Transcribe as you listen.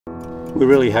We're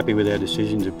really happy with our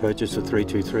decision to purchase the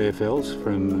 323 FLs,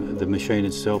 from the machine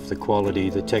itself, the quality,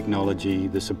 the technology,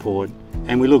 the support,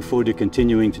 and we look forward to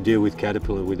continuing to deal with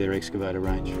Caterpillar with their excavator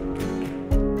range.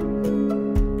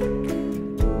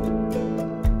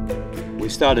 We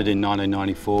started in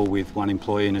 1994 with one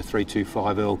employee in a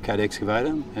 325L Cat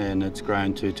excavator, and it's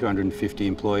grown to 250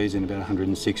 employees in about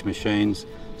 106 machines,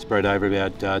 spread over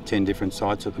about 10 different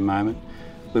sites at the moment.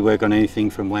 We work on anything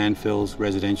from landfills,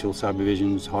 residential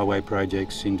subdivisions, highway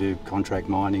projects, into contract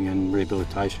mining and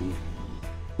rehabilitation.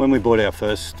 When we bought our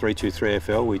first 323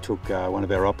 FL, we took one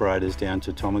of our operators down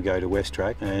to Tomago to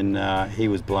Westrack, and he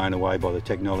was blown away by the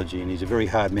technology, and he's a very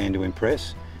hard man to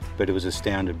impress, but he was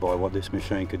astounded by what this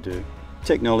machine could do.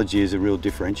 Technology is a real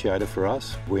differentiator for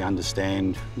us. We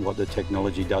understand what the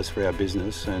technology does for our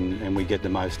business, and we get the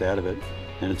most out of it.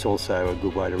 And it's also a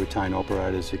good way to retain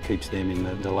operators. It keeps them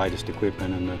in the latest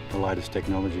equipment and the latest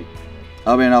technology.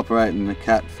 I've been operating the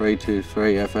Cat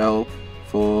 323 FL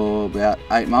for about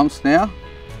 8 months now.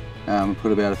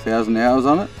 Put about 1,000 hours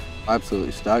on it.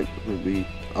 Absolutely stoked to be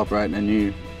operating a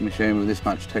new machine with this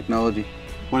much technology.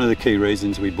 One of the key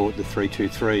reasons we bought the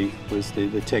 323 was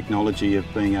the technology of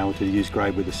being able to use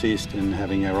grade with assist and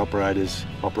having our operators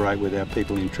operate with our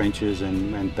people in trenches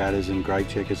and batters and grade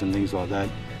checkers and things like that,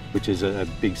 which is a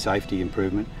big safety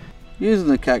improvement. Using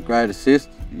the Cat Grade Assist,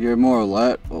 you're more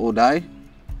alert all day.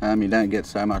 You don't get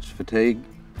so much fatigue.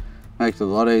 Makes it a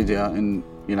lot easier, and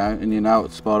you know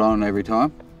it's spot on every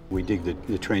time. We dig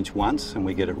the trench once and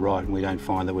we get it right, and we don't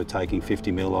find that we're taking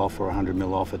 50 mil off or 100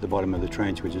 mil off at the bottom of the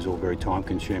trench, which is all very time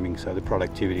consuming, so the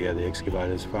productivity of the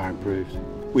excavator is far improved.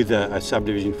 With a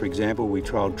subdivision, for example, we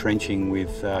trialled trenching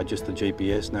with just the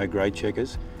GPS, no grade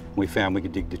checkers. We found we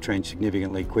could dig the trench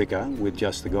significantly quicker with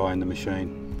just the guy in the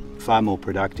machine. Far more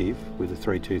productive with the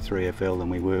 323 FL than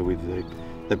we were with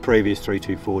the previous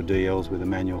 324 DLs with a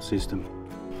manual system.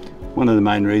 One of the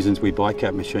main reasons we buy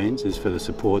Cat machines is for the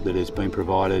support that has been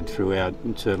provided throughout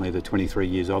certainly the 23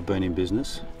 years I've been in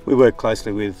business. We work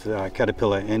closely with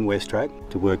Caterpillar and Westrack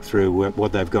to work through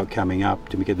what they've got coming up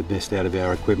to get the best out of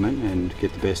our equipment and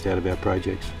get the best out of our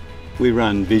projects. We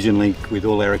run VisionLink with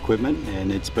all our equipment,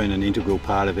 and it's been an integral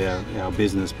part of our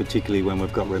business, particularly when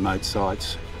we've got remote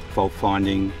sites. Fault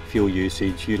finding, fuel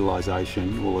usage,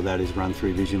 utilisation, all of that is run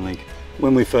through VisionLink.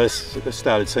 When we first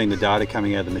started seeing the data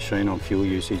coming out of the machine on fuel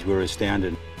usage, we were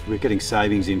astounded. We're getting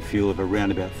savings in fuel of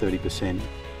around about 30%.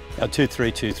 Our two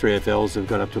 323 FLs have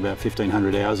got up to about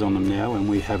 1,500 hours on them now, and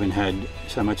we haven't had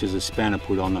so much as a spanner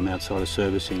put on them outside of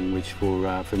servicing, which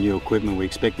for new equipment we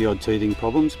expect the odd teething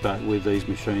problems, but with these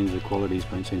machines the quality's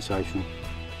been sensational.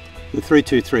 The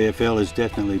 323 FL is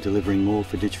definitely delivering more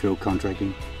for Ditchfield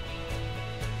contracting.